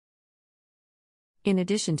In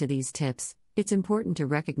addition to these tips, it's important to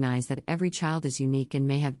recognize that every child is unique and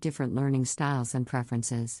may have different learning styles and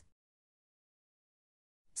preferences.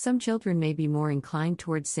 Some children may be more inclined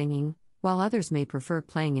towards singing, while others may prefer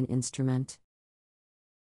playing an instrument.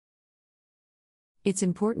 It's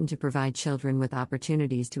important to provide children with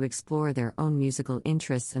opportunities to explore their own musical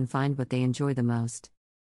interests and find what they enjoy the most.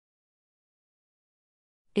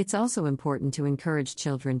 It's also important to encourage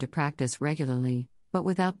children to practice regularly, but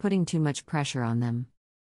without putting too much pressure on them.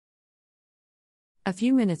 A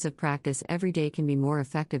few minutes of practice every day can be more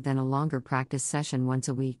effective than a longer practice session once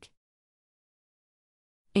a week.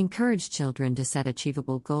 Encourage children to set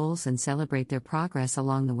achievable goals and celebrate their progress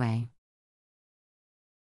along the way.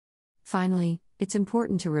 Finally, it's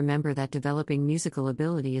important to remember that developing musical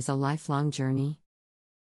ability is a lifelong journey.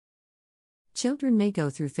 Children may go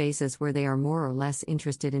through phases where they are more or less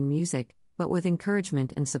interested in music, but with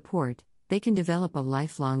encouragement and support, they can develop a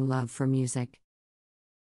lifelong love for music.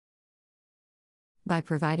 By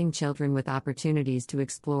providing children with opportunities to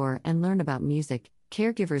explore and learn about music,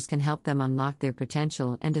 caregivers can help them unlock their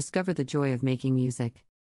potential and discover the joy of making music.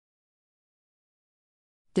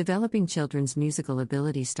 Developing children's musical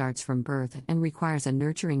ability starts from birth and requires a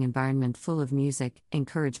nurturing environment full of music,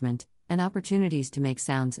 encouragement, and opportunities to make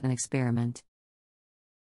sounds and experiment.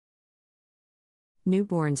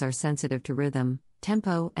 Newborns are sensitive to rhythm,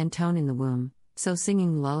 tempo, and tone in the womb, so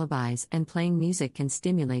singing lullabies and playing music can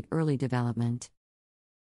stimulate early development.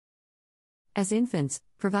 As infants,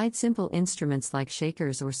 provide simple instruments like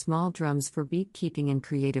shakers or small drums for beat-keeping and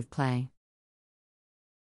creative play.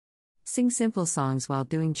 Sing simple songs while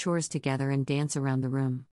doing chores together and dance around the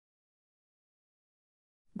room.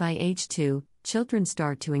 By age 2, children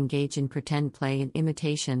start to engage in pretend play and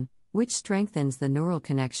imitation, which strengthens the neural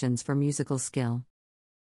connections for musical skill.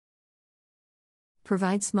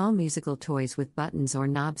 Provide small musical toys with buttons or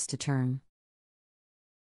knobs to turn.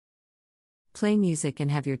 Play music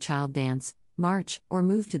and have your child dance, march, or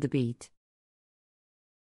move to the beat.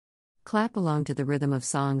 Clap along to the rhythm of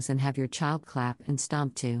songs and have your child clap and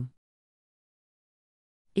stomp too.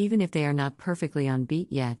 Even if they are not perfectly on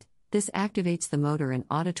beat yet, this activates the motor and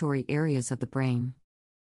auditory areas of the brain.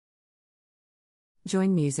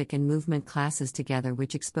 Join music and movement classes together,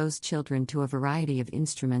 which expose children to a variety of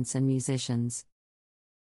instruments and musicians.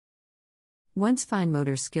 Once fine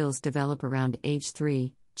motor skills develop around age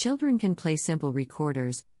 3, children can play simple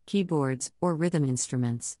recorders, keyboards, or rhythm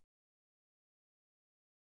instruments.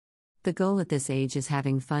 The goal at this age is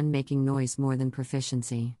having fun making noise more than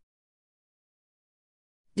proficiency.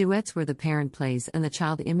 Duets where the parent plays and the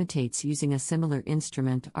child imitates using a similar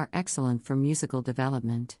instrument are excellent for musical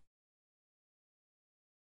development.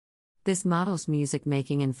 This models music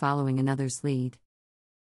making and following another's lead.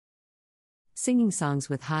 Singing songs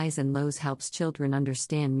with highs and lows helps children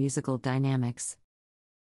understand musical dynamics.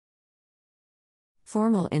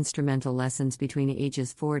 Formal instrumental lessons between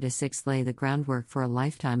ages 4 to 6 lay the groundwork for a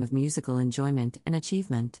lifetime of musical enjoyment and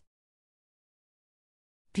achievement.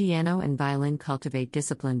 Piano and violin cultivate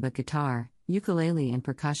discipline, but guitar, ukulele, and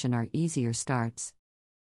percussion are easier starts.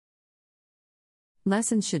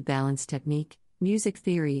 Lessons should balance technique, music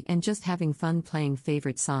theory, and just having fun playing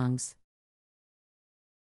favorite songs.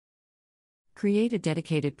 Create a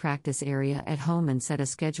dedicated practice area at home and set a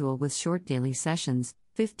schedule with short daily sessions,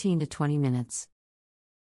 15 to 20 minutes.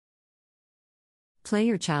 Play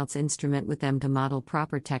your child's instrument with them to model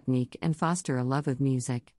proper technique and foster a love of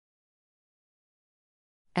music.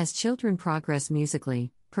 As children progress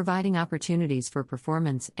musically, providing opportunities for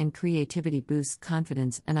performance and creativity boosts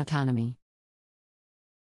confidence and autonomy.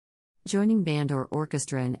 Joining band or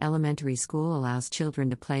orchestra in elementary school allows children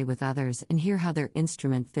to play with others and hear how their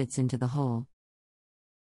instrument fits into the whole.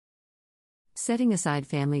 Setting aside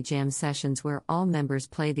family jam sessions where all members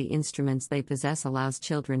play the instruments they possess allows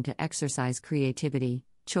children to exercise creativity,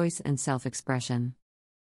 choice, and self-expression.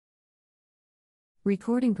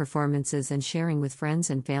 Recording performances and sharing with friends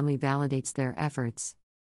and family validates their efforts.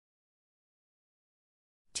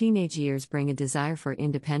 Teenage years bring a desire for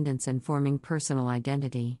independence and forming personal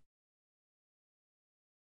identity.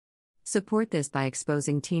 Support this by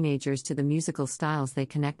exposing teenagers to the musical styles they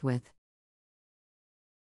connect with.